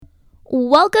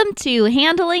Welcome to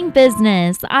Handling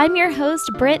Business. I'm your host,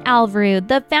 Britt Alvarud,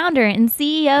 the founder and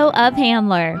CEO of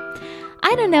Handler.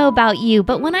 I don't know about you,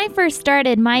 but when I first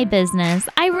started my business,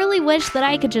 I really wished that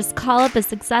I could just call up a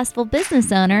successful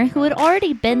business owner who had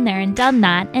already been there and done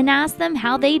that and ask them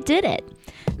how they did it.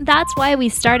 That's why we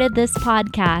started this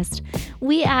podcast.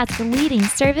 We ask leading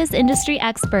service industry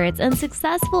experts and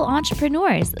successful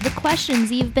entrepreneurs the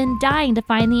questions you've been dying to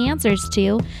find the answers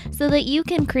to so that you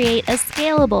can create a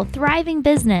scalable, thriving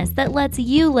business that lets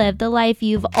you live the life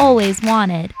you've always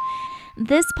wanted.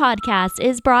 This podcast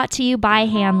is brought to you by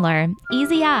Handler,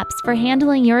 easy apps for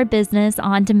handling your business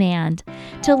on demand.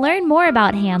 To learn more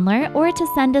about Handler or to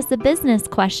send us a business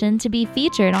question to be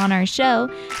featured on our show,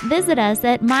 visit us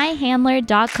at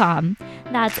myhandler.com.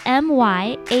 That's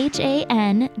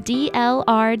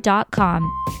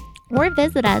myhandlr.com. Or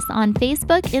visit us on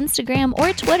Facebook, Instagram,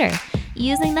 or Twitter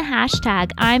using the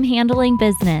hashtag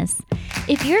 #I'mHandlingBusiness.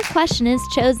 If your question is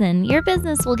chosen, your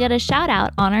business will get a shout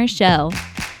out on our show.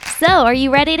 So, are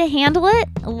you ready to handle it?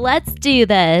 Let's do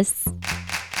this.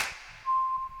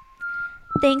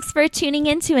 Thanks for tuning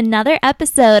in to another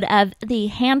episode of the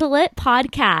Handle It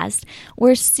podcast.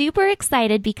 We're super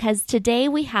excited because today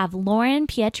we have Lauren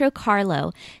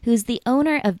Pietrocarlo, who's the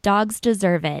owner of Dogs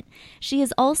Deserve It. She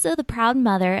is also the proud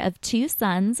mother of 2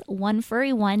 sons, one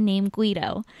furry one named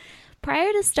Guido.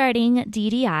 Prior to starting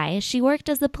DDI, she worked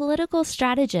as a political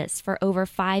strategist for over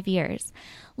 5 years.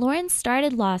 Lauren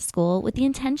started law school with the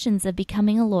intentions of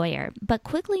becoming a lawyer, but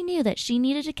quickly knew that she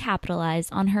needed to capitalize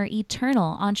on her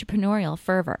eternal entrepreneurial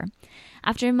fervor.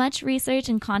 After much research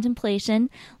and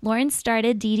contemplation, Lauren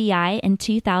started DDI in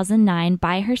 2009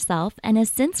 by herself and has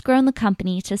since grown the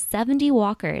company to 70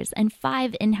 walkers and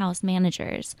 5 in-house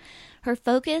managers. Her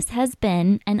focus has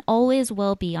been and always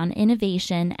will be on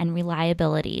innovation and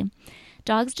reliability.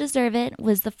 Dogs Deserve It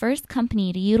was the first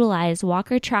company to utilize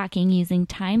walker tracking using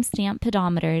time-stamp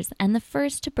pedometers and the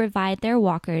first to provide their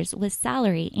walkers with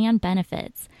salary and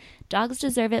benefits. Dogs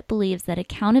Deserve It believes that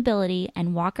accountability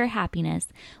and walker happiness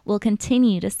will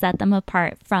continue to set them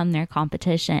apart from their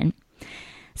competition.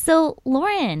 So,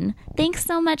 Lauren, thanks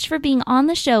so much for being on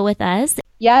the show with us.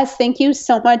 Yes, thank you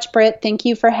so much, Britt. Thank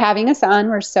you for having us on.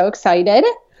 We're so excited.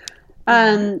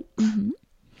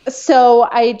 So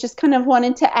I just kind of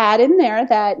wanted to add in there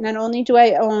that not only do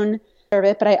I own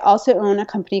Servit, but I also own a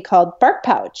company called Bark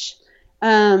Pouch.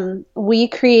 We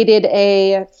created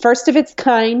a first of its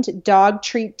kind dog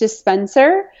treat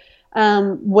dispenser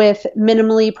with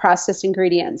minimally processed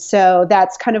ingredients. So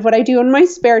that's kind of what I do in my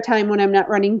spare time when I'm not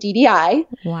running DDI.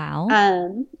 Wow.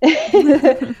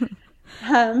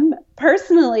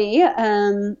 Personally,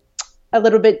 a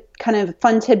little bit kind of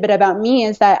fun tidbit about me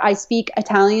is that I speak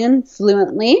Italian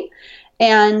fluently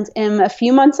and am a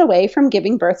few months away from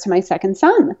giving birth to my second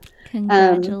son.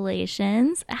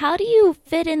 Congratulations. How do you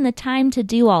fit in the time to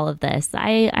do all of this?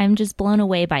 I'm just blown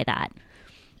away by that.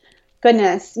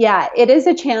 Goodness. Yeah, it is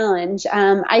a challenge.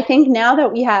 I think now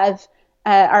that we have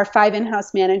our 5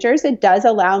 in-house managers, it does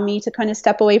allow me to kind of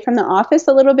step away from the office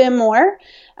a little bit more,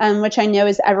 which I know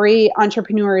is every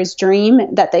entrepreneur's dream,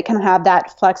 that they can have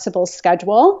that flexible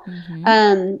schedule.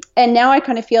 And now I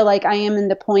kind of feel like I am in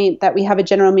the point that we have a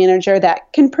general manager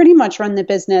that can pretty much run the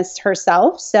business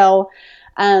herself. So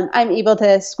I'm able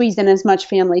to squeeze in as much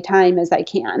family time as I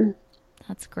can.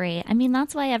 That's great. I mean,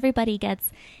 that's why everybody gets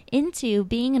into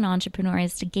being an entrepreneur,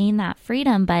 is to gain that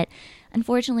freedom. But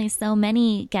unfortunately, so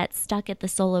many get stuck at the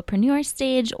solopreneur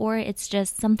stage, or it's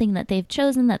just something that they've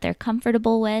chosen that they're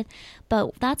comfortable with.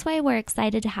 But that's why we're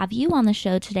excited to have you on the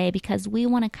show today, because we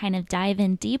want to kind of dive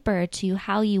in deeper to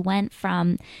how you went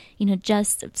from,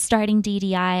 just starting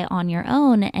DDI on your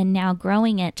own and now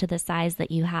growing it to the size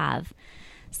that you have.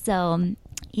 So,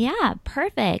 yeah,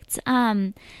 perfect.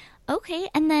 Okay.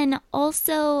 And then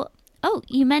also,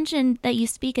 you mentioned that you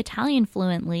speak Italian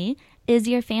fluently. Is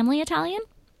your family Italian?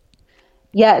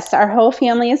 Yes, our whole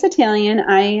family is Italian.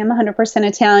 I am 100%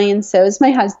 Italian. So is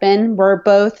my husband. We're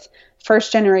both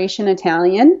first generation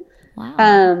Italian. Wow.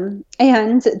 And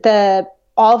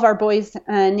all of our boys'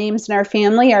 names in our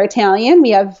family are Italian. We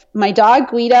have my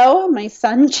dog Guido, my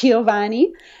son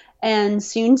Giovanni, and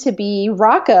soon to be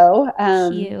Rocco,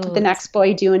 the next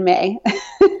boy due in May.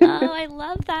 Oh, I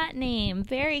love that name.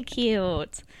 Very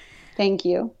cute. Thank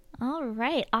you. All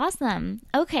right. Awesome.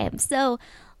 Okay. So,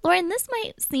 Lauren, this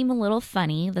might seem a little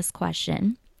funny, this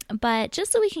question, but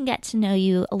just so we can get to know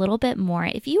you a little bit more,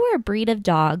 if you were a breed of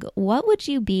dog, what would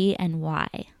you be and why?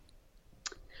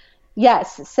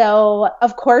 Yes. So,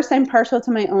 of course, I'm partial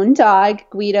to my own dog,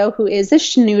 Guido, who is a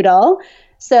schnoodle.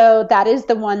 So that is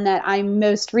the one that I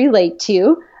most relate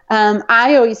to.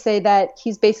 I always say that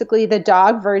he's basically the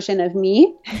dog version of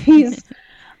me. He's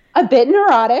A bit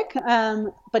neurotic,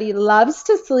 but he loves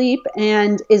to sleep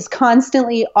and is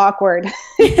constantly awkward.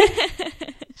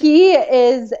 He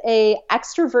is a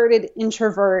extroverted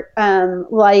introvert,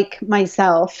 like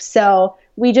myself. So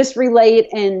we just relate,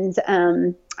 and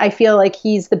I feel like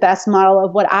he's the best model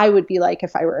of what I would be like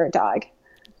if I were a dog.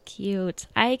 Cute.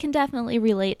 I can definitely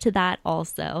relate to that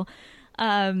also.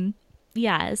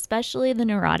 Yeah, especially the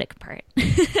neurotic part.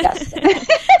 Yes.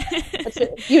 That's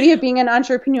the beauty of being an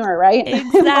entrepreneur, right?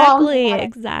 Exactly,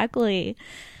 exactly.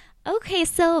 Okay,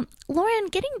 so Lauren,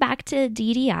 getting back to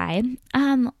DDI,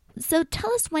 so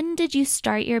tell us, when did you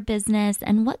start your business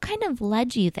and what kind of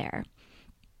led you there?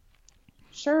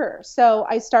 Sure. So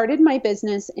I started my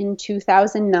business in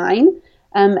 2009.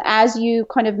 As you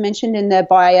kind of mentioned in the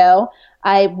bio,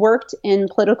 I worked in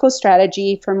political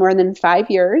strategy for more than 5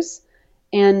 years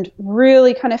and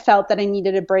really kind of felt that I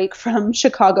needed a break from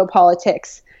Chicago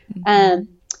politics. Mm-hmm.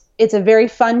 It's a very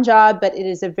fun job, but it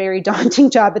is a very daunting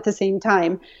job at the same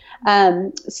time.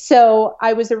 So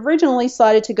I was originally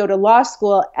slotted to go to law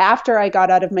school after I got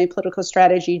out of my political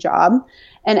strategy job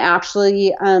and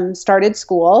actually started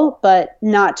school. But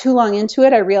not too long into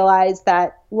it, I realized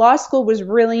that law school was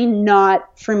really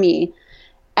not for me.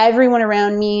 Everyone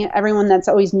around me, everyone that's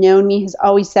always known me, has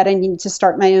always said I needed to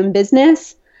start my own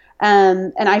business.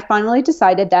 And I finally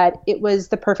decided that it was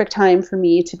the perfect time for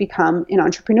me to become an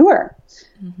entrepreneur.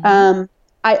 Mm-hmm.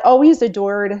 I always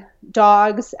adored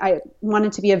dogs. I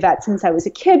wanted to be a vet since I was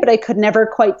a kid, but I could never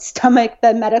quite stomach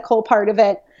the medical part of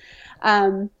it.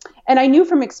 And I knew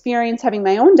from experience having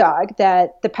my own dog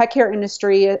that the pet care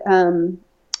industry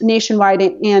nationwide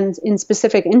and in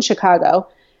specific in Chicago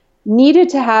needed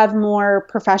to have more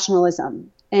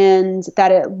professionalism and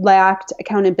that it lacked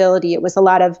accountability. It was a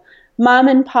lot of mom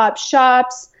and pop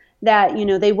shops that,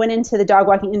 they went into the dog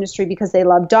walking industry because they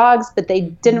love dogs, but they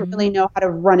didn't really know how to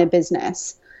run a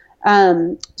business.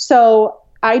 So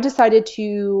I decided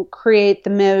to create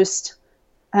the most,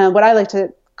 what I like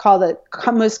to call the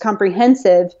most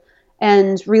comprehensive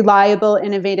and reliable,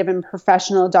 innovative, and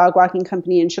professional dog walking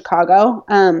company in Chicago.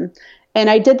 And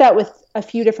I did that with a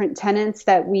few different tenets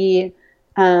that we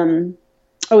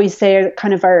always say are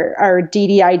kind of our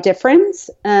DDI difference.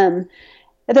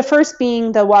 The first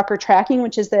being the walker tracking,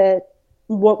 which is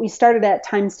what we started at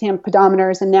timestamp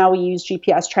pedometers, and now we use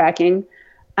GPS tracking.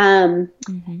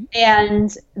 Mm-hmm.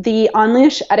 And the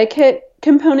on-leash etiquette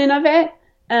component of it,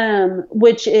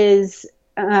 which is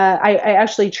I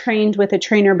actually trained with a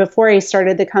trainer before I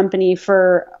started the company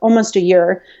for almost a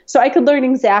year. So I could learn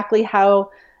exactly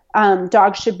how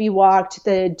dogs should be walked,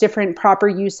 the different proper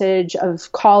usage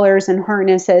of collars and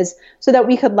harnesses, so that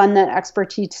we could lend that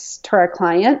expertise to our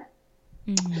client.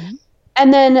 Mm-hmm.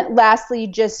 And then lastly,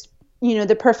 just,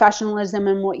 the professionalism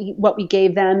and what we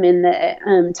gave them and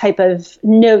the type of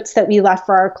notes that we left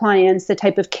for our clients, the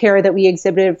type of care that we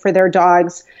exhibited for their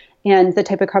dogs, and the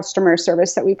type of customer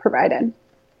service that we provided.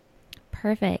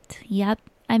 Perfect. Yep.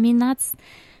 I mean, that's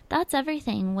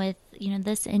everything with,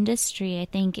 this industry, I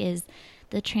think, is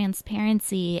the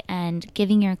transparency and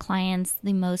giving your clients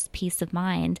the most peace of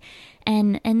mind.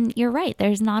 And you're right.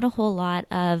 There's not a whole lot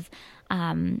of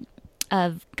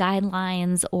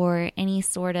guidelines or any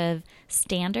sort of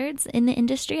standards in the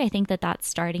industry. I think that that's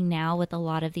starting now with a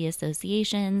lot of the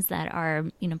associations that are,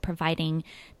 providing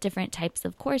different types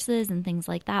of courses and things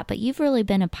like that. But you've really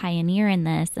been a pioneer in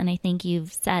this, and I think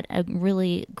you've set a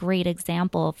really great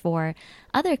example for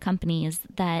other companies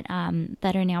that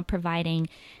that are now providing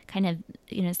kind of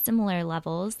similar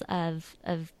levels of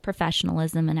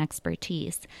professionalism and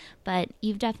expertise. But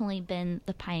you've definitely been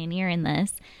the pioneer in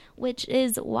this, which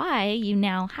is why you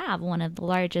now have one of the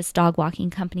largest dog walking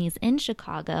companies in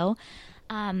Chicago.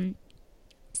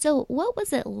 So what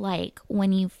was it like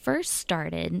when you first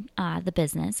started the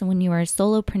business and when you were a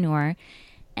solopreneur?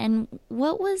 And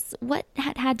what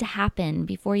had to happen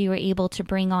before you were able to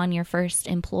bring on your first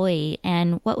employee?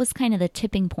 And what was kind of the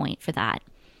tipping point for that?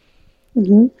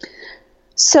 Mm-hmm.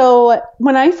 So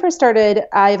when I first started,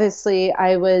 obviously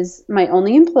I was my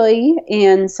only employee.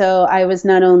 And so I was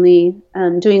not only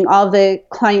doing all the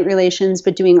client relations,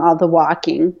 but doing all the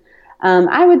walking.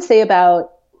 I would say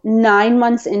about 9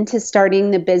 months into starting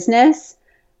the business,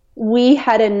 we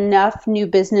had enough new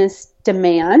business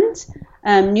demand,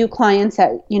 new clients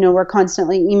that, were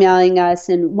constantly emailing us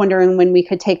and wondering when we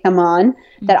could take them on,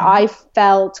 that I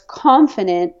felt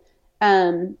confident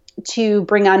to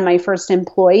bring on my first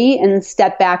employee and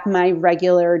step back my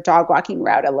regular dog walking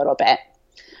route a little bit.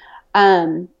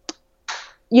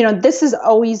 This is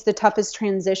always the toughest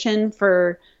transition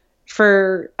for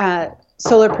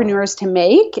solopreneurs to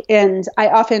make. And I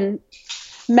often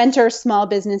mentor small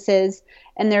businesses,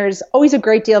 And there's always a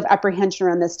great deal of apprehension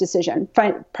around this decision,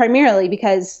 primarily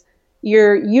because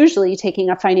you're usually taking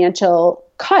a financial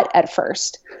cut at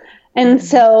first. And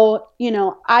so,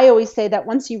 I always say that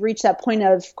once you reach that point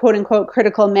of quote unquote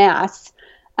critical mass,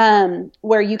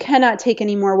 where you cannot take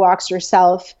any more walks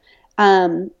yourself,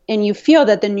 and you feel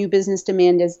that the new business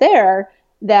demand is there,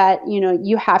 that,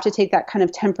 you have to take that kind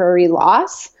of temporary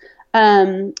loss,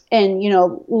 and,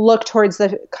 look towards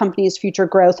the company's future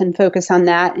growth and focus on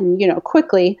that. And,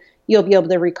 quickly you'll be able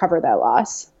to recover that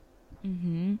loss.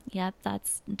 Mm-hmm. Yep,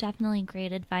 that's definitely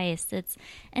great advice.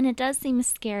 And it does seem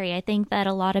scary. I think that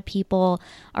a lot of people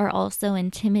are also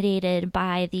intimidated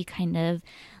by the kind of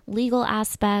legal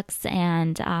aspects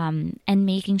and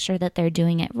making sure that they're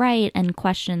doing it right, and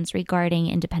questions regarding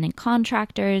independent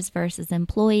contractors versus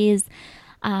employees.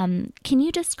 Can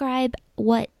you describe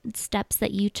what steps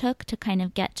that you took to kind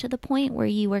of get to the point where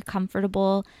you were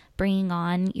comfortable bringing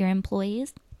on your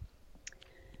employees?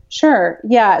 Sure.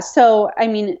 Yeah. So,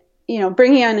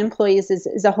 bringing on employees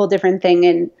is a whole different thing.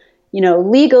 And,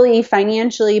 legally,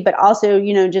 financially, but also,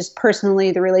 just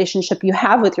personally, the relationship you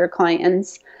have with your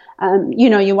clients.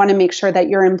 You want to make sure that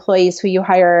your employees who you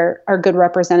hire are good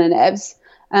representatives.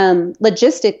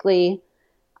 Logistically,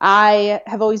 I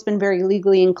have always been very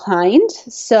legally inclined.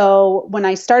 So when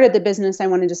I started the business, I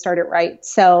wanted to start it right.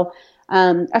 So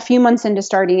a few months into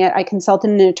starting it, I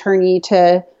consulted an attorney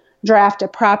to draft a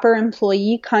proper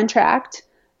employee contract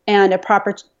and a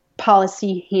proper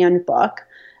policy handbook.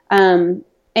 And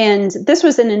this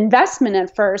was an investment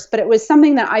at first, but it was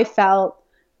something that I felt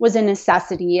was a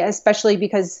necessity, especially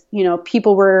because,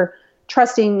 people were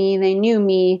trusting me, they knew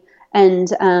me. And,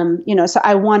 so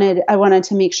I wanted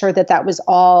to make sure that was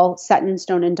all set in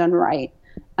stone and done right.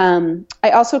 I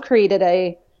also created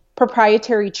a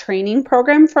proprietary training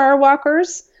program for our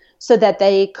walkers so that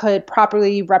they could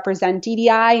properly represent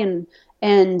DDI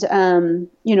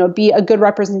and be a good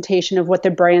representation of what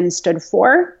the brand stood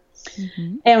for.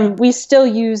 Mm-hmm. And we still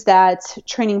use that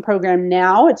training program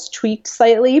now. It's tweaked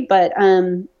slightly, but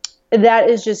that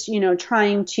is just,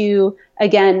 trying to,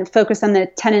 again, focus on the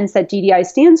tenets that DDI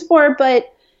stands for,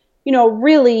 but,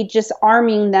 really just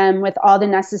arming them with all the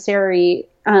necessary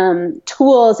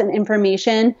tools and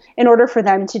information in order for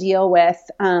them to deal with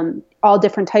all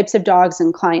different types of dogs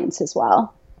and clients as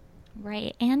well.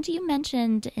 Right. And you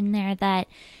mentioned in there that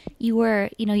you were,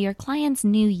 your clients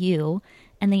knew you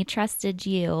and they trusted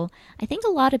you. I think a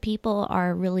lot of people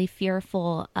are really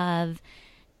fearful of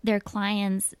their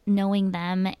clients knowing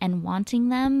them and wanting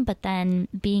them, but then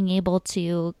being able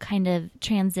to kind of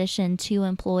transition to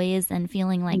employees and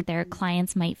feeling like their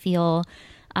clients might feel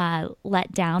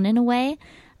let down in a way.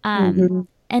 And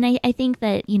I think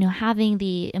that, having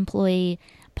the employee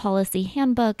policy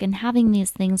handbook and having these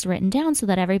things written down so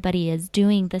that everybody is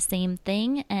doing the same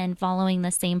thing and following the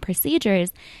same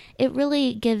procedures, it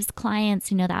really gives clients,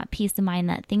 that peace of mind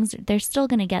that they're still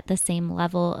going to get the same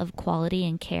level of quality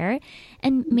and care,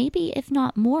 and maybe if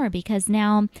not more, because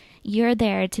now you're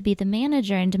there to be the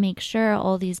manager and to make sure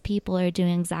all these people are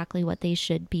doing exactly what they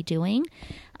should be doing.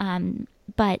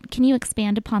 But can you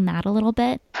expand upon that a little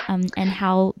bit, and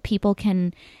how people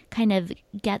can kind of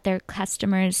get their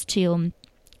customers to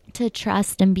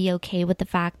trust and be okay with the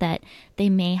fact that they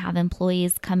may have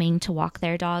employees coming to walk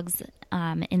their dogs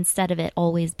instead of it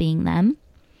always being them?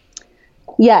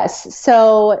 Yes.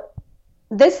 So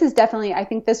this is definitely, I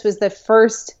think this was the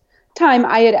first time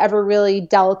I had ever really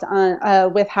dealt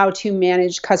with how to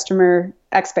manage customer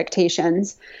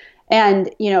expectations.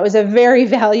 And, it was a very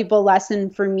valuable lesson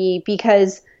for me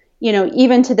because,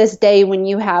 even to this day, when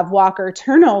you have walker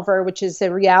turnover, which is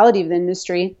a reality of the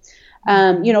industry,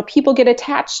 people get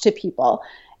attached to people.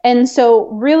 And so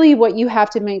really what you have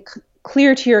to make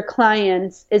clear to your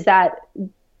clients is that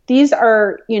these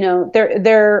are,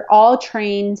 they're all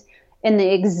trained in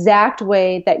the exact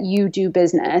way that you do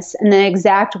business and the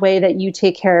exact way that you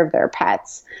take care of their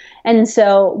pets. And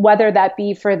so whether that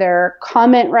be for their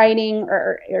comment writing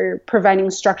or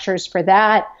providing structures for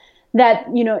that,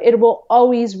 it will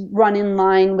always run in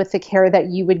line with the care that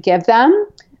you would give them.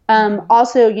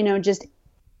 Also, just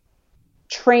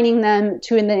training them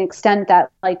to an extent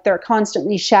that they're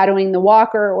constantly shadowing the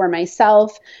walker or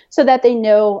myself so that they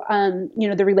know,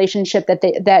 the relationship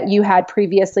that you had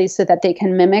previously so that they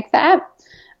can mimic that.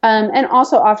 And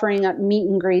also offering up meet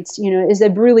and greets, is a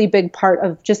really big part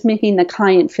of just making the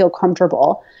client feel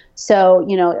comfortable. So,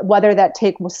 whether that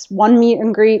takes one meet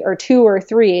and greet or two or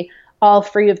three, all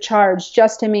free of charge,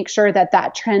 just to make sure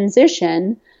that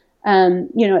transition,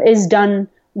 is done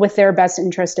with their best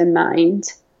interest in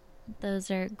mind.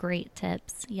 Those are great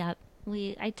tips. Yep.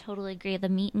 I totally agree. The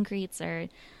meet and greets are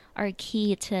are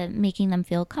key to making them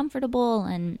feel comfortable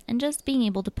and just being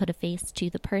able to put a face to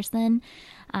the person.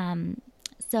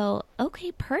 So,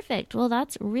 okay, perfect. Well,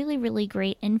 that's really, really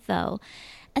great info.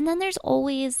 And then there's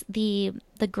always the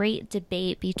great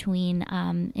debate between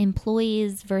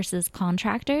employees versus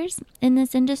contractors in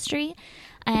this industry.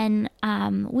 And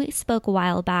we spoke a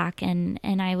while back, and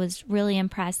I was really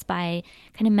impressed by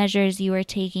kind of measures you were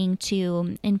taking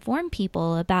to inform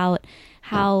people about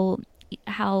how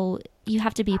you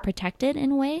have to be protected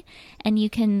in a way, and you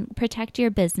can protect your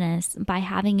business by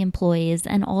having employees,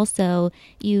 and also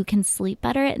you can sleep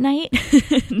better at night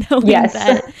knowing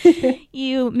that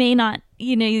you may not,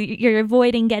 you're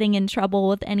avoiding getting in trouble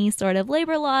with any sort of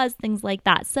labor laws, things like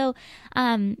that. So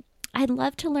I'd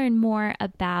love to learn more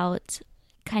about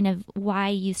kind of why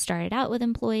you started out with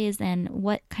employees and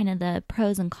what kind of the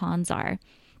pros and cons are.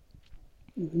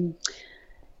 Mm-hmm.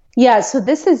 Yeah, so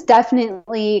this is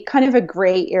definitely kind of a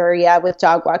gray area with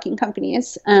dog walking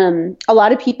companies. A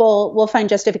lot of people will find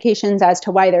justifications as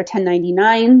to why they're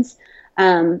 1099s.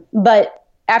 But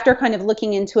after kind of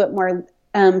looking into it more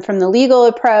from the legal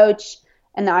approach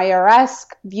and the IRS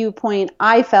viewpoint,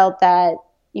 I felt that,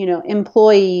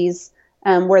 employees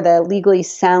were the legally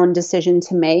sound decision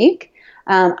to make.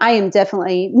 I am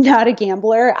definitely not a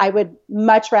gambler. I would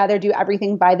much rather do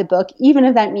everything by the book, even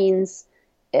if that means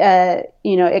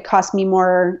it costs me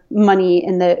more money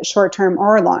in the short term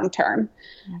or long term.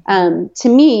 To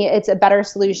me, it's a better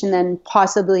solution than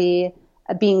possibly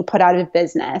being put out of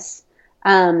business.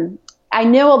 I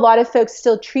know a lot of folks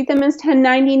still treat them as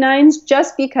 1099s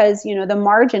just because, the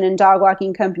margin in dog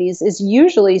walking companies is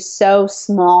usually so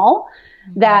small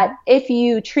that if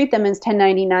you treat them as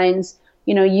 1099s,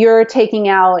 you're taking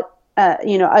out,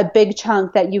 a big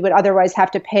chunk that you would otherwise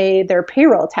have to pay their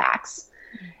payroll tax.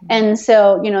 And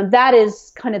so, that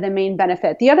is kind of the main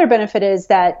benefit. The other benefit is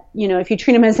that, if you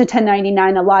treat them as a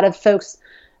 1099, a lot of folks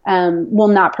will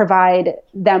not provide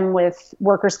them with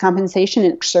workers' compensation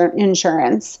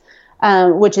insurance,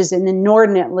 which is an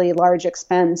inordinately large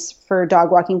expense for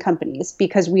dog walking companies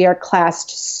because we are classed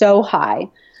so high.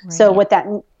 Right. So what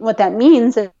that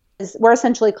means is we're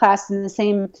essentially classed in the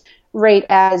same rate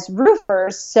as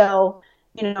roofers. So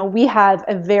we have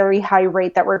a very high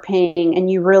rate that we're paying, and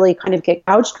you really kind of get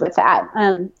gouged with that.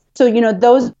 So,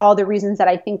 those are all the reasons that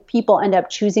I think people end up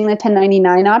choosing the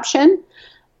 1099 option,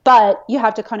 but you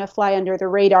have to kind of fly under the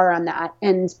radar on that.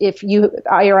 And if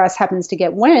IRS happens to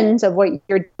get wind of what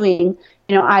you're doing,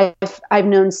 I've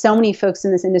known so many folks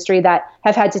in this industry that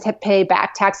have had to pay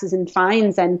back taxes and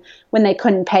fines. And when they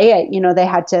couldn't pay it, they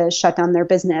had to shut down their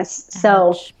business. Ouch.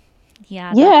 So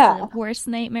yeah, that's the worst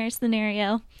nightmare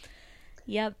scenario.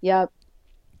 Yep.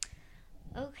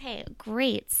 Okay,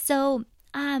 great. So,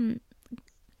 going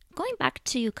back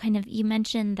to kind of, you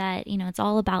mentioned that, it's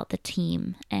all about the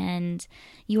team, and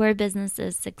your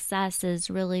business's success is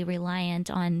really reliant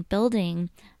on building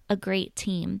a great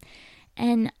team.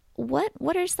 And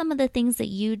what are some of the things that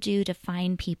you do to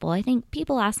find people? I think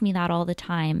people ask me that all the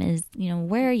time is,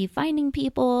 where are you finding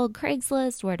people?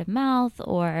 Craigslist, word of mouth,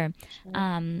 or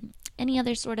any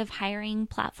other sort of hiring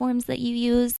platforms that you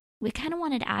use? We kind of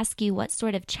wanted to ask you what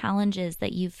sort of challenges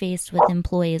that you've faced with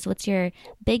employees. What's your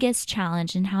biggest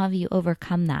challenge, and how have you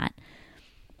overcome that?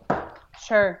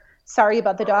 Sure. Sorry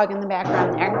about the dog in the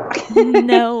background there.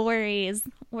 No worries.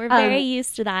 We're very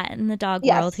used to that in the dog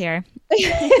world here.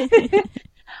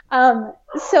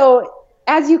 So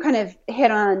as you kind of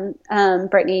hit on,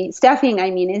 Brittany, staffing,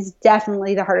 is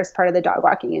definitely the hardest part of the dog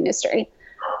walking industry.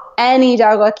 Any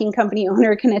dog walking company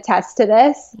owner can attest to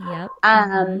this. Yep.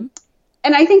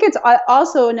 And I think it's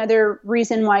also another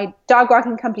reason why dog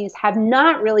walking companies have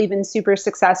not really been super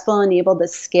successful and able to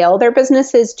scale their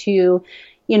businesses to,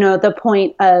 the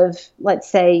point of, let's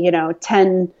say,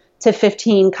 10 to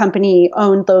 15 company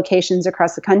owned locations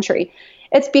across the country.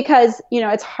 It's because,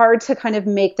 it's hard to kind of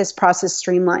make this process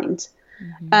streamlined.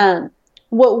 Mm-hmm.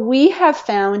 What we have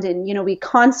found, and, we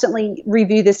constantly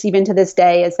review this even to this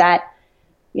day, is that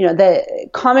the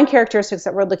common characteristics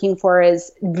that we're looking for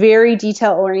is very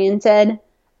detail-oriented,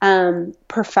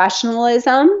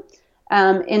 professionalism.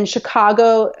 In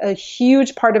Chicago, a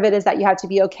huge part of it is that you have to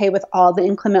be okay with all the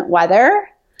inclement weather.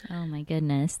 Oh my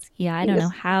goodness. Yeah, I don't know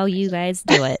how you guys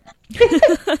do it.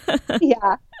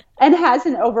 Yeah. And has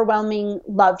an overwhelming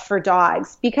love for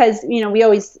dogs because, we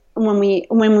always, when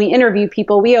we interview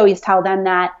people, we always tell them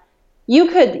that you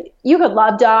could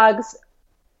love dogs,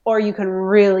 or you can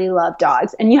really love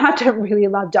dogs. And you have to really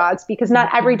love dogs because not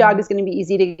every dog is going to be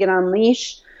easy to get on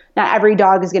leash. Not every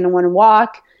dog is going to want to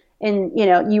walk. And,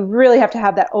 you really have to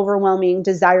have that overwhelming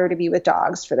desire to be with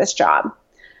dogs for this job.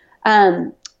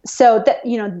 So that,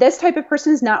 this type of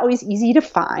person is not always easy to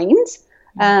find.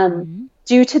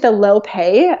 Due to the low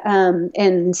pay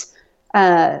and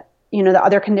the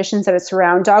other conditions that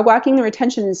surround dog walking, the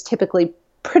retention is typically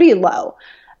pretty low,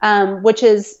 which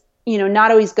is not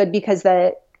always good because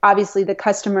obviously the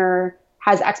customer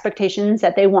has expectations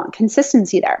that they want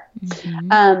consistency there.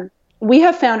 We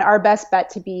have found our best bet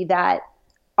to be that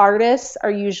artists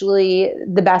are usually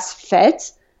the best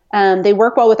fit. They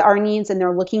work well with our needs and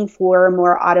they're looking for a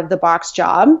more out-of-the-box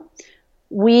job.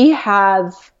 We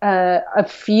have a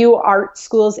few art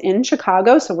schools in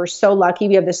Chicago, so we're so lucky.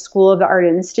 We have the School of the Art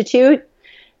Institute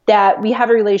that we have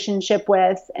a relationship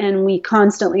with, and we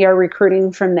constantly are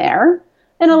recruiting from there.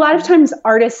 And a lot of times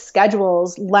artists'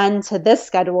 schedules lend to this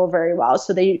schedule very well.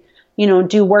 So they,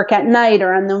 do work at night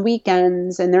or on the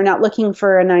weekends, and they're not looking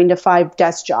for a 9-to-5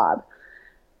 desk job.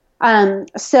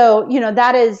 That's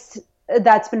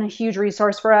been a huge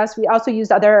resource for us. We also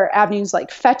use other avenues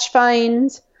like Fetch Find,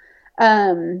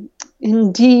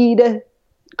 Indeed,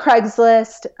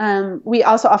 Craigslist. We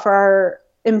also offer our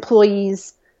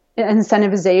employees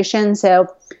incentivization. So,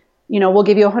 we'll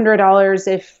give you $100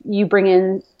 if you bring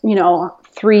in,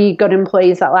 3 good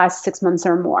employees that last 6 months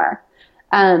or more.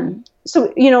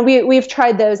 We've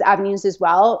tried those avenues as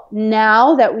well.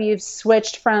 Now that we've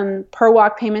switched from per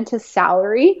walk payment to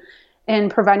salary and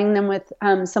providing them with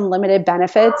some limited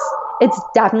benefits, it's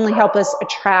definitely helped us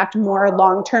attract more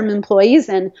long-term employees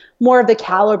and more of the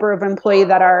caliber of employee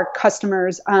that our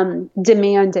customers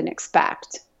demand and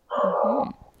expect.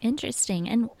 Interesting.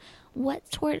 And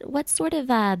what sort of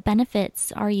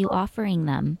benefits are you offering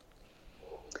them?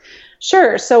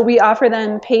 Sure. So we offer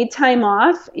them paid time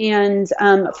off and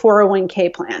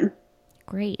 401k plan.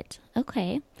 Great.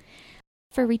 Okay.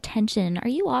 For retention, are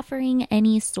you offering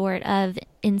any sort of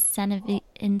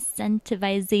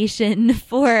incentivization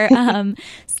for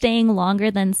staying longer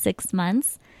than 6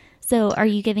 months? So are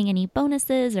you giving any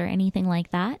bonuses or anything like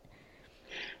that?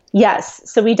 Yes.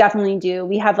 So we definitely do.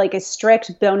 We have like a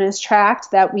strict bonus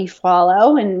track that we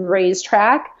follow and raise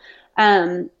track.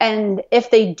 And if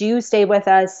they do stay with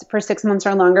us for 6 months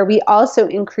or longer, we also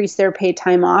increase their paid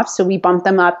time off. So we bump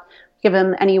them up, give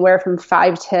them anywhere from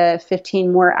 5 to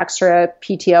 15 more extra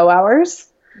PTO hours.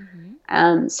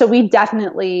 So we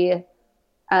definitely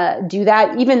do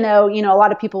that, even though, a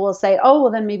lot of people will say, oh,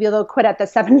 well, then maybe they'll quit at the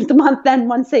 7th month then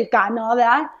once they've gotten all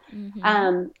that.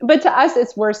 But to us,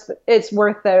 it's worth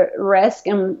the risk.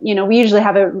 And, we usually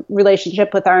have a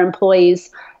relationship with our employees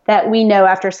that we know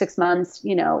after 6 months,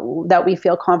 that we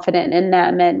feel confident in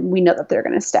them and we know that they're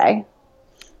going to stay.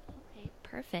 Okay,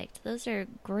 perfect. Those are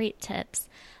great tips.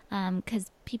 Because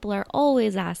people are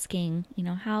always asking,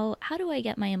 how do I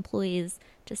get my employees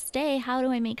to stay? How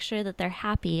do I make sure that they're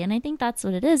happy? And I think that's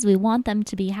what it is. We want them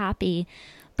to be happy,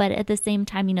 but at the same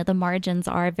time, the margins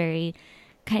are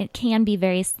can be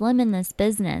very slim in this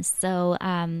business. So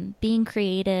being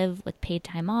creative with paid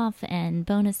time off and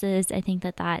bonuses, I think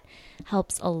that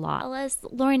helps a lot.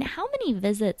 Lauren, how many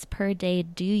visits per day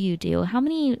do you do? How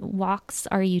many walks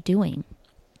are you doing?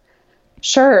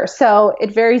 Sure. So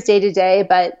it varies day to day,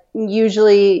 but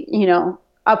usually,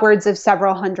 upwards of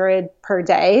several hundred per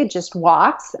day, just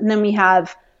walks. And then we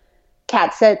have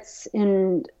cat sits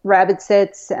and rabbit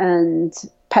sits and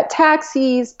pet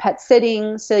taxis, pet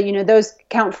sitting. So, those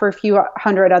count for a few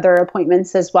hundred other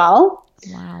appointments as well.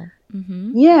 Wow.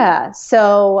 Yeah.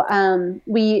 So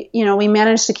we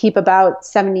managed to keep about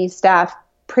 70 staff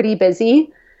pretty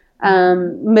busy.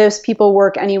 Most people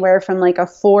work anywhere from like a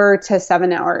 4 to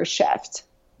 7 hour shift.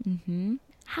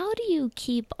 How do you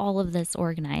keep all of this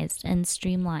organized and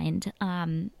streamlined?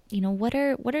 What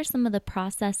are some of the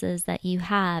processes that you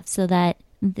have so that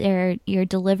you're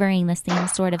delivering the same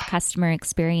sort of customer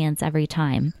experience every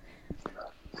time?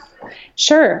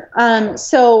 Sure.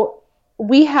 So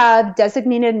we have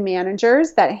designated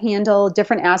managers that handle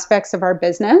different aspects of our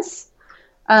business.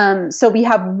 So we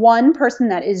have one person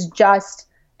that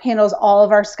handles all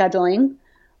of our scheduling.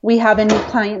 We have a new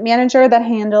client manager that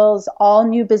handles all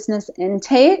new business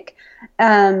intake,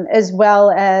 as well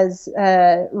as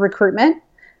recruitment.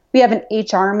 We have an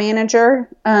HR manager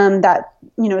that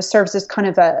serves as kind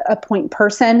of a point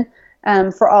person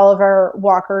for all of our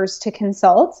walkers to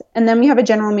consult, and then we have a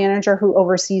general manager who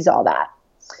oversees all that.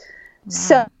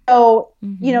 Wow. So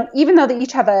even though they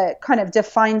each have a kind of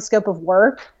defined scope of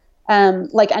work,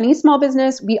 like any small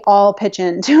business, we all pitch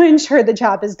in to ensure the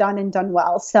job is done and done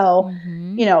well. So,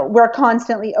 we're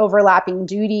constantly overlapping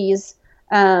duties,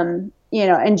 and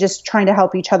just trying to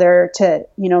help each other to,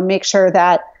 make sure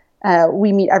that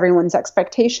we meet everyone's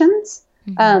expectations.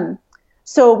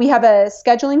 So we have a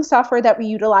scheduling software that we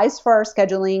utilize for our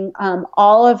scheduling.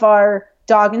 All of our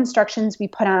dog instructions we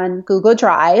put on Google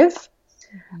Drive.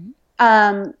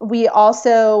 We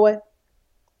also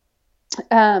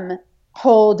um,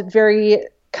 hold very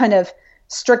kind of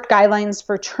strict guidelines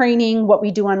for training, what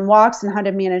we do on walks and how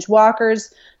to manage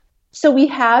walkers. So we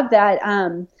have that,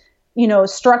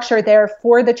 structure there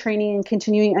for the training and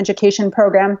continuing education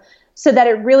program so that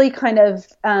it really kind of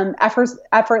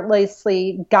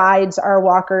effortlessly guides our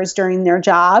walkers during their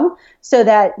job so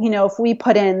that, if we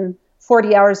put in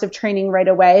 40 hours of training right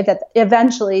away, that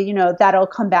eventually, that'll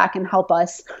come back and help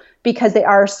us because they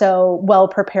are so well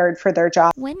prepared for their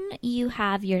job. When you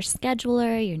have your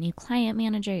scheduler, your new client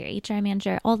manager, your HR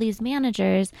manager, all these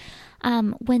managers,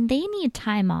 when they need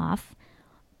time off,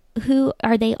 who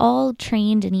are they all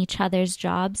trained in each other's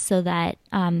jobs so that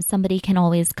somebody can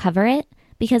always cover it?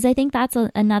 Because I think that's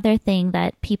another thing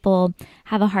that people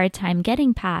have a hard time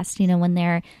getting past, when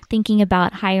they're thinking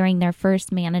about hiring their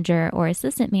first manager or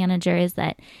assistant manager, is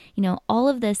that, all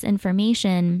of this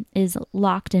information is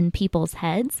locked in people's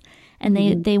heads.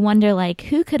 And they wonder, like,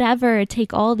 who could ever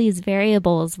take all these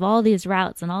variables of all these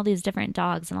routes and all these different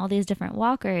dogs and all these different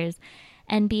walkers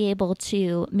and be able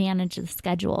to manage the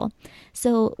schedule.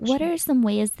 So what are some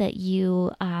ways that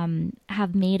you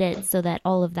have made it so that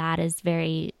all of that is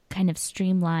very kind of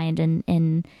streamlined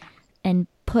and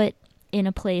put in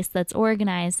a place that's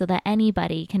organized so that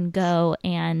anybody can go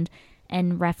and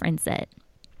reference it?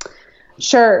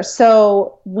 Sure.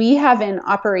 So we have an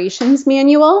operations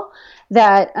manual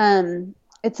that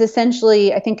it's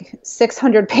essentially, I think,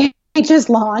 600 pages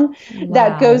long. Wow.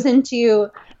 That goes into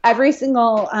every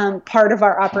single part of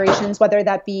our operations, whether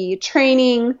that be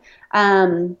training,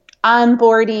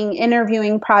 onboarding,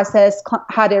 interviewing process,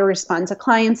 how to respond to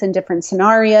clients in different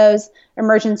scenarios,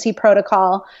 emergency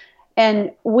protocol.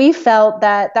 And we felt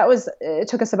that it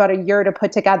took us about a year to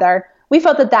put together. We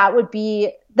felt that would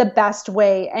be the best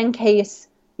way in case,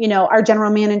 our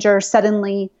general manager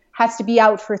suddenly has to be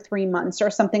out for 3 months or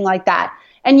something like that.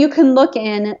 And you can look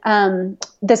in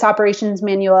this operations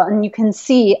manual and you can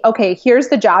see, okay, here's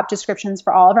the job descriptions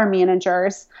for all of our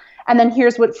managers. And then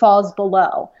here's what falls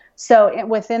below. So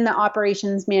within the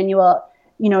operations manual,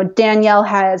 Danielle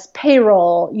has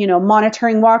payroll,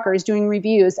 monitoring walkers, doing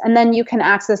reviews. And then you can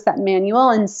access that manual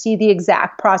and see the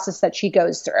exact process that she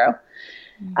goes through.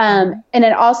 Mm-hmm. And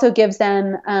it also gives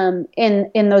them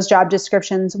in those job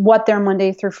descriptions what their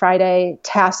Monday through Friday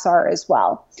tasks are as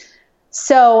well.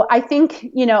 So I think,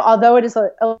 although it is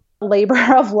a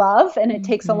labor of love and it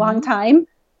takes a long time,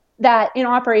 that an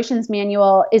operations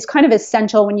manual is kind of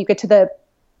essential when you get to the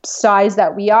size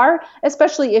that we are,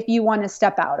 especially if you want to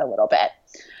step out a little bit,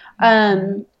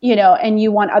 and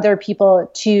you want other people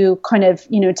to kind of,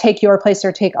 take your place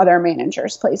or take other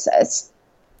managers' places.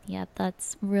 Yep,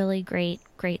 that's really great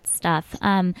stuff.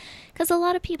 Because a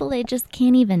lot of people, they just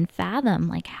can't even fathom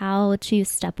like how to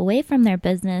step away from their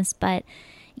business, but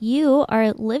you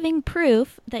are living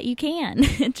proof that you can.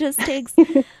 It just takes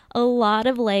a lot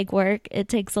of legwork. It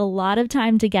takes a lot of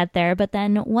time to get there. But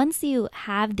then once you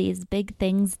have these big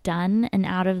things done and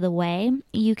out of the way,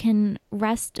 you can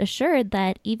rest assured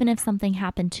that even if something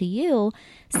happened to you,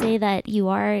 say that you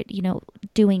are,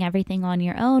 doing everything on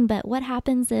your own. But what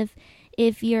happens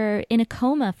if you're in a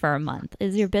coma for a month?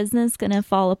 Is your business going to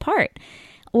fall apart?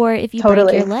 Or if you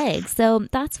break your leg. So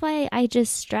that's why I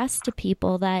just stress to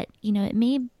people that, it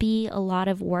may be a lot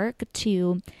of work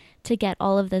to get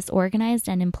all of this organized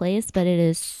and in place, but it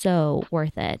is so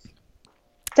worth it.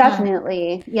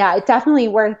 Definitely. Yeah, it's definitely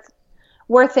worth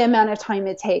the amount of time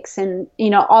it takes. And,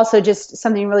 also just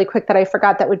something really quick that I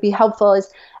forgot that would be helpful is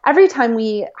every time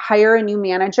we hire a new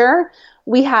manager,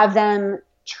 we have them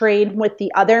train with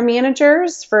the other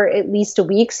managers for at least a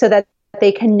week so that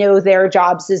they can know their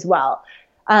jobs as well.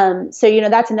 So,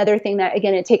 that's another thing that,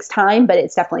 again, it takes time, but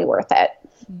it's definitely worth it.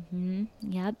 Mm-hmm.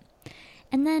 Yep.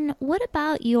 And then what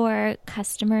about your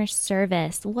customer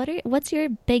service? What's your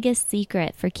biggest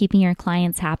secret for keeping your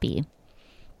clients happy?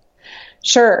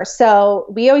 Sure. So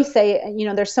we always say,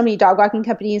 there's so many dog walking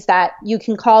companies that you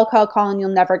can call, and you'll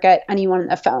never get anyone on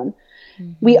the phone.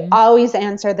 Mm-hmm. We always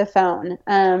answer the phone.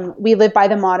 We live by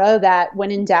the motto that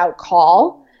when in doubt,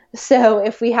 call. So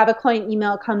if we have a client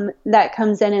email that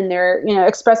comes in and they're,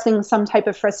 expressing some type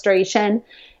of frustration,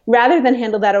 rather than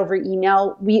handle that over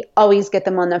email, we always get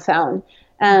them on the phone.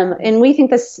 And we think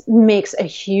this makes a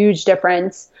huge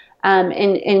difference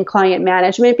in client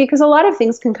management because a lot of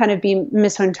things can kind of be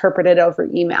misinterpreted over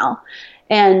email.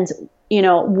 And,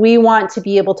 we want to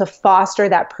be able to foster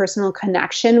that personal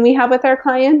connection we have with our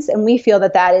clients. And we feel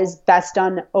that is best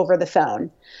done over the phone.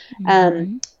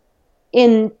 Mm-hmm.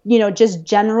 In, just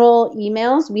general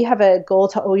emails, we have a goal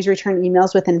to always return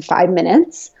emails within 5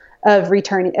 minutes of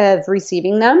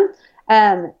receiving them.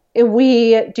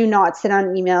 We do not sit on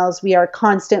emails. We are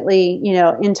constantly,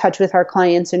 in touch with our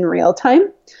clients in real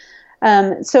time.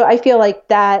 So I feel like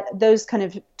that those kind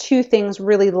of two things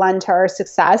really lend to our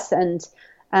success. And,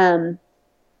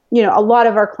 a lot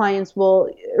of our clients will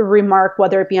remark,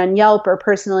 whether it be on Yelp or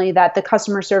personally, that the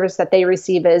customer service that they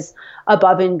receive is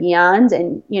above and beyond.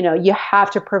 And, you have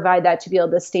to provide that to be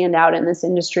able to stand out in this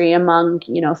industry among,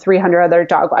 300 other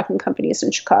dog walking companies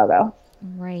in Chicago.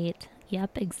 Right.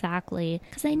 Yep, exactly.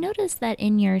 Because I noticed that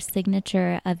in your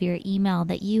signature of your email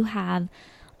that you have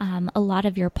a lot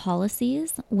of your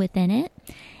policies within it.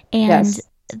 And Yes.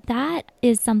 that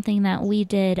is something that we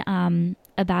did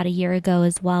about a year ago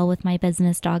as well with my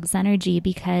business, Dogs Energy,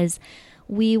 because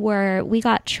we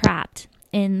got trapped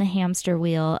in the hamster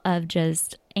wheel of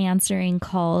just answering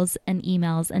calls and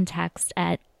emails and text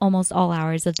at almost all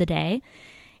hours of the day.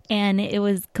 And it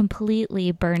was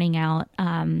completely burning out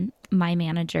my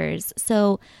managers.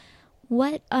 So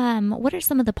what are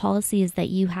some of the policies that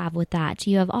you have with that?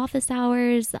 Do you have office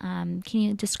hours? Can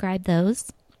you describe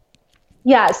those?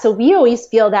 Yeah, so we always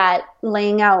feel that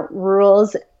laying out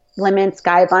rules, limits,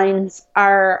 guidelines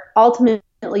are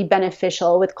ultimately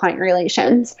beneficial with client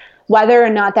relations. Whether or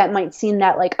not that might seem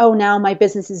that like, oh, now my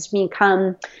business has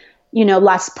become,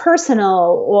 less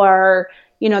personal, or,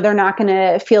 they're not going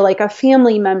to feel like a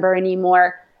family member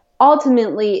anymore.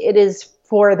 Ultimately, it is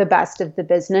for the best of the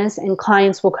business, and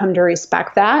clients will come to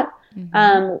respect that.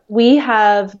 Mm-hmm. We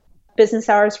have business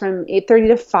hours from 8:30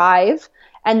 to 5.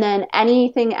 And then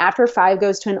anything after 5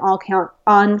 goes to an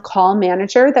on-call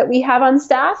manager that we have on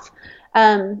staff.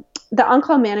 The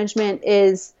on-call management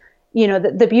is,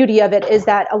 the beauty of it is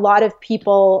that a lot of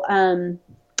people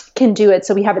can do it.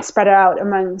 So we have it spread out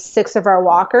among 6 of our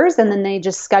walkers, and then they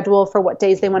just schedule for what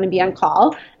days they want to be on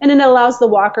call. And it allows the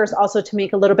walkers also to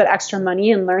make a little bit extra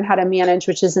money and learn how to manage,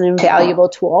 which is an invaluable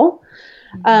tool.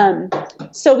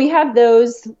 So we have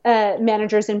those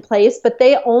managers in place, but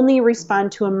they only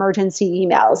respond to emergency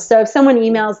emails. So if someone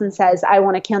emails and says, I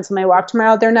want to cancel my walk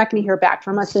tomorrow, they're not going to hear back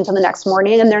from us until the next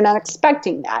morning, and they're not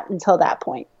expecting that until that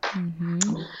point.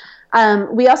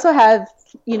 Mm-hmm. We also have,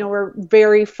 we're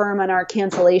very firm on our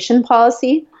cancellation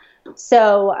policy.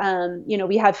 So,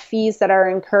 we have fees that are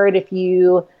incurred if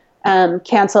you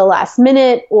cancel last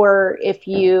minute, or if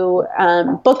you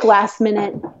book last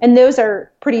minute, and those are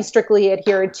pretty strictly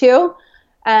adhered to.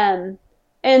 And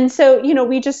so,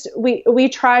 we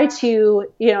try to,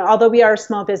 although we are a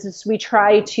small business, we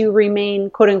try to remain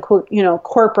quote unquote,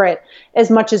 corporate as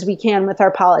much as we can with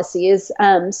our policies,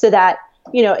 so that,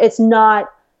 it's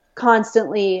not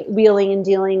constantly wheeling and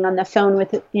dealing on the phone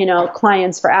with,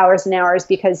 clients for hours and hours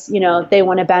because, they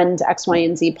want to bend X, Y,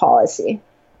 and Z policy.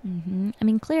 Mm-hmm. I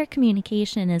mean, clear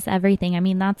communication is everything. I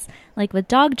mean, that's like with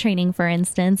dog training, for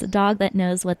instance, a dog that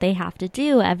knows what they have to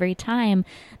do every time,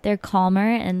 they're calmer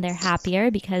and they're happier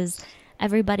because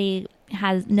everybody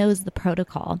knows the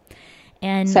protocol.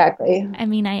 And Exactly. I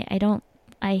mean,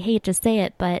 I hate to say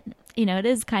it, but it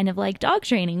is kind of like dog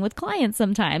training with clients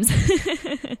sometimes.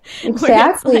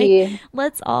 Exactly. Like,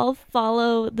 let's all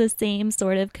follow the same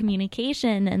sort of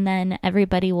communication, and then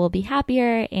everybody will be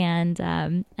happier,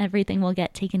 and everything will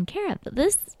get taken care of. But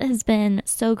this has been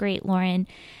so great, Lauren.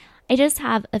 I just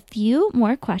have a few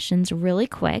more questions really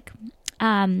quick.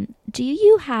 Do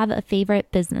you have a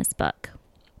favorite business book?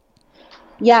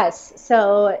 Yes.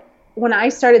 So when I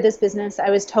started this business,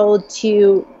 I was told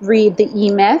to read The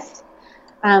E-Myth,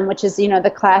 which is,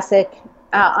 the classic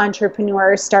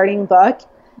entrepreneur starting book.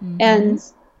 Mm-hmm. And,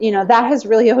 that has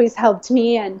really always helped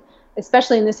me. And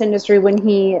especially in this industry, when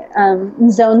he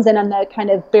zones in on the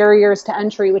kind of barriers to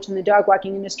entry, which in the dog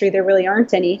walking industry, there really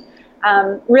aren't any,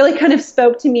 really kind of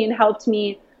spoke to me and helped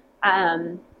me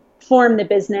form the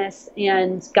business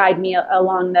and guide me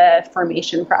along the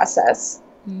formation process.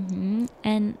 Mm-hmm.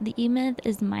 And The E-Myth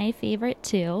is my favorite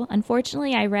too.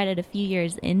 Unfortunately, I read it a few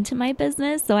years into my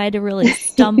business, so I had to really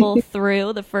stumble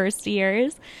through the first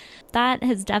years. That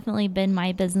has definitely been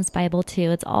my business Bible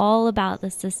too. It's all about the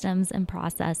systems and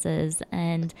processes,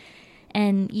 and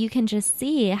you can just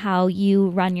see how you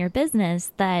run your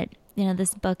business that,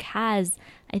 this book has,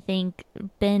 I think,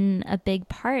 been a big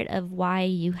part of why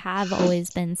you have always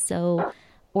been so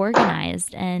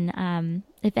organized. And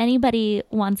if anybody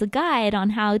wants a guide on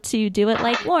how to do it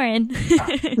like Lauren,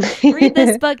 read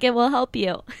this book. It will help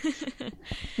you.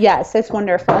 Yes, it's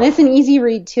wonderful. And it's an easy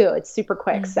read too. It's super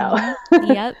quick. Mm-hmm.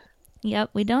 So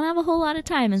Yep. We don't have a whole lot of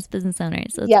time as business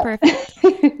owners, so it's yep.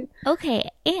 perfect. Okay.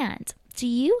 And do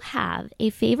you have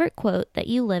a favorite quote that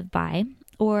you live by,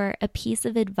 or a piece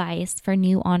of advice for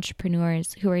new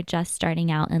entrepreneurs who are just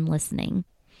starting out and listening?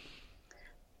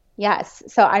 Yes.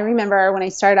 So I remember when I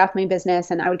started off my business,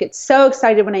 and I would get so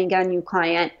excited when I get a new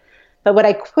client. But what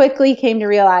I quickly came to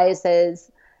realize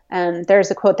is There's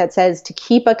a quote that says, "To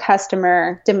keep a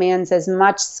customer demands as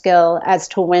much skill as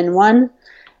to win one."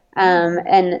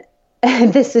 And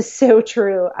this is so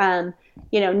true.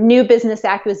 New business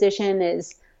acquisition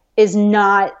is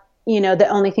not, the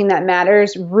only thing that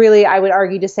matters. Really, I would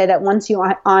argue to say that once you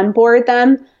onboard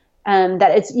them,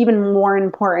 that it's even more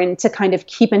important to kind of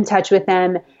keep in touch with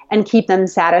them and keep them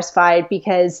satisfied,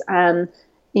 because,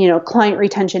 client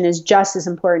retention is just as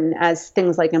important as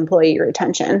things like employee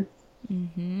retention.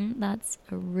 Mm-hmm. That's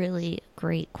a really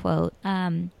great quote.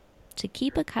 To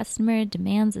keep a customer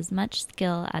demands as much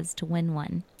skill as to win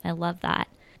one. I love that.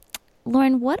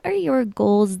 Lauren, what are your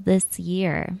goals this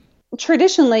year?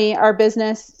 Traditionally, our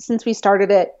business, since we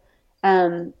started it,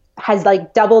 has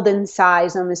doubled in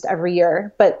size almost every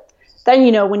year. But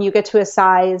then, when you get to a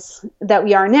size that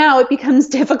we are now, it becomes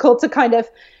difficult to kind of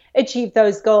achieve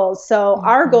those goals. So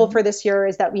our goal for this year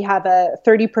is that we have a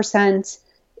 30%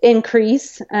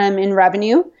 increase in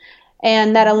revenue.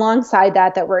 And that alongside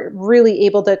that we're really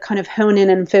able to kind of hone in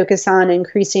and focus on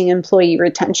increasing employee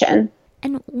retention.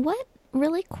 And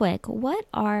really quick,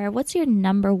 what's your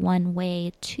number one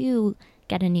way to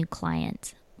get a new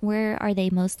client? Where are they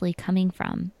mostly coming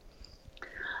from?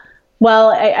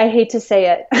 Well, I hate to say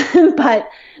it, but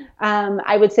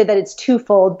I would say that it's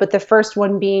twofold, but the first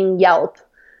one being Yelp.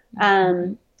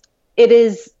 It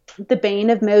is the bane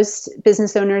of most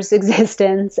business owners'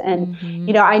 existence. And,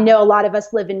 I know a lot of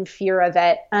us live in fear of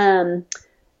it. And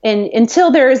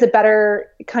until there is a better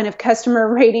kind of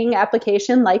customer rating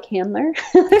application like Handler,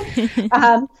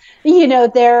 we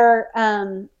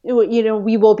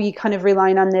will be kind of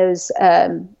relying on those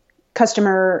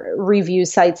customer review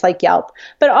sites like Yelp.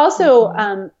 But also,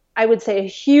 I would say a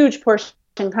huge portion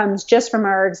comes just from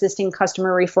our existing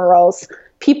customer referrals.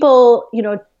 People,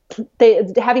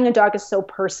 having a dog is so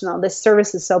personal. This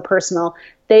service is so personal.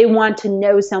 They want to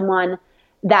know someone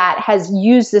that has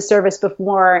used the service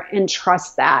before and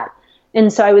trust that.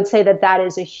 And so I would say that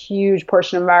is a huge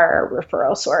portion of our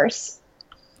referral source.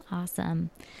 Awesome.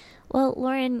 Well,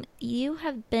 Lauren, you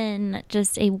have been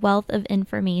just a wealth of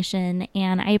information,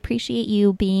 and I appreciate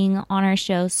you being on our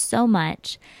show so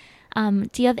much. Do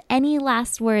you have any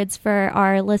last words for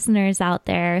our listeners out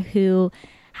there who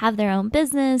have their own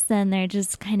business and they're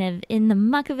just kind of in the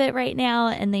muck of it right now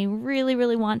and they really,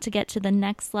 really want to get to the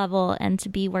next level and to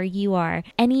be where you are?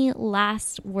 Any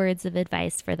last words of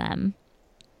advice for them?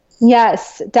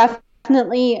 Yes,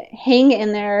 definitely hang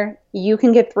in there. You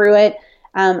can get through it.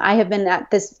 I have been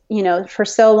at this, for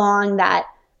so long that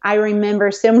I remember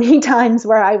so many times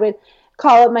where I would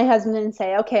call up my husband and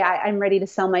say, okay, I'm ready to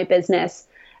sell my business.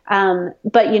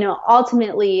 But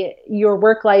ultimately your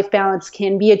work-life balance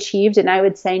can be achieved. And I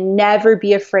would say never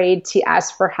be afraid to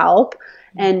ask for help.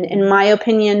 And in my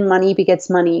opinion, money begets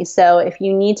money. So if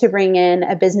you need to bring in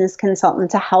a business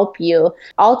consultant to help you,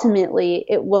 ultimately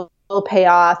it will pay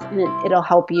off and it'll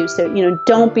help you. So,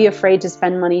 don't be afraid to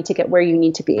spend money to get where you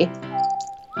need to be.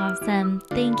 Awesome.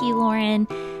 Thank you, Lauren.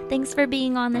 Thanks for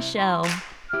being on the show.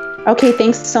 Okay.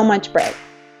 Thanks so much, Britt.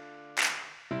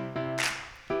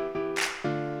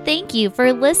 Thank you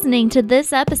for listening to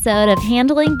this episode of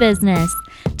Handling Business.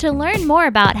 To learn more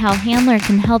about how Handler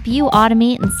can help you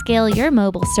automate and scale your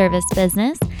mobile service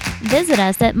business, visit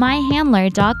us at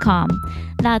myhandler.com.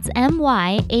 That's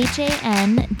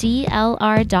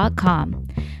myhandler.com.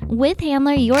 With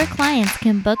Handler, your clients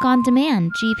can book on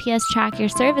demand, GPS track your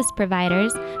service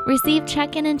providers, receive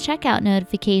check-in and checkout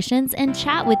notifications, and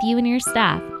chat with you and your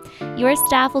staff. Your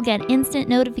staff will get instant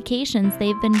notifications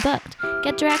they've been booked,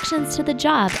 get directions to the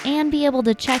job, and be able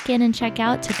to check in and check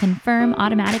out to confirm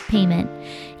automatic payment.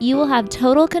 You will have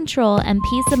total control and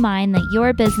peace of mind that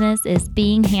your business is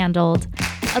being handled.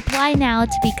 Apply now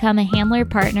to become a Handler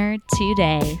partner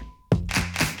today.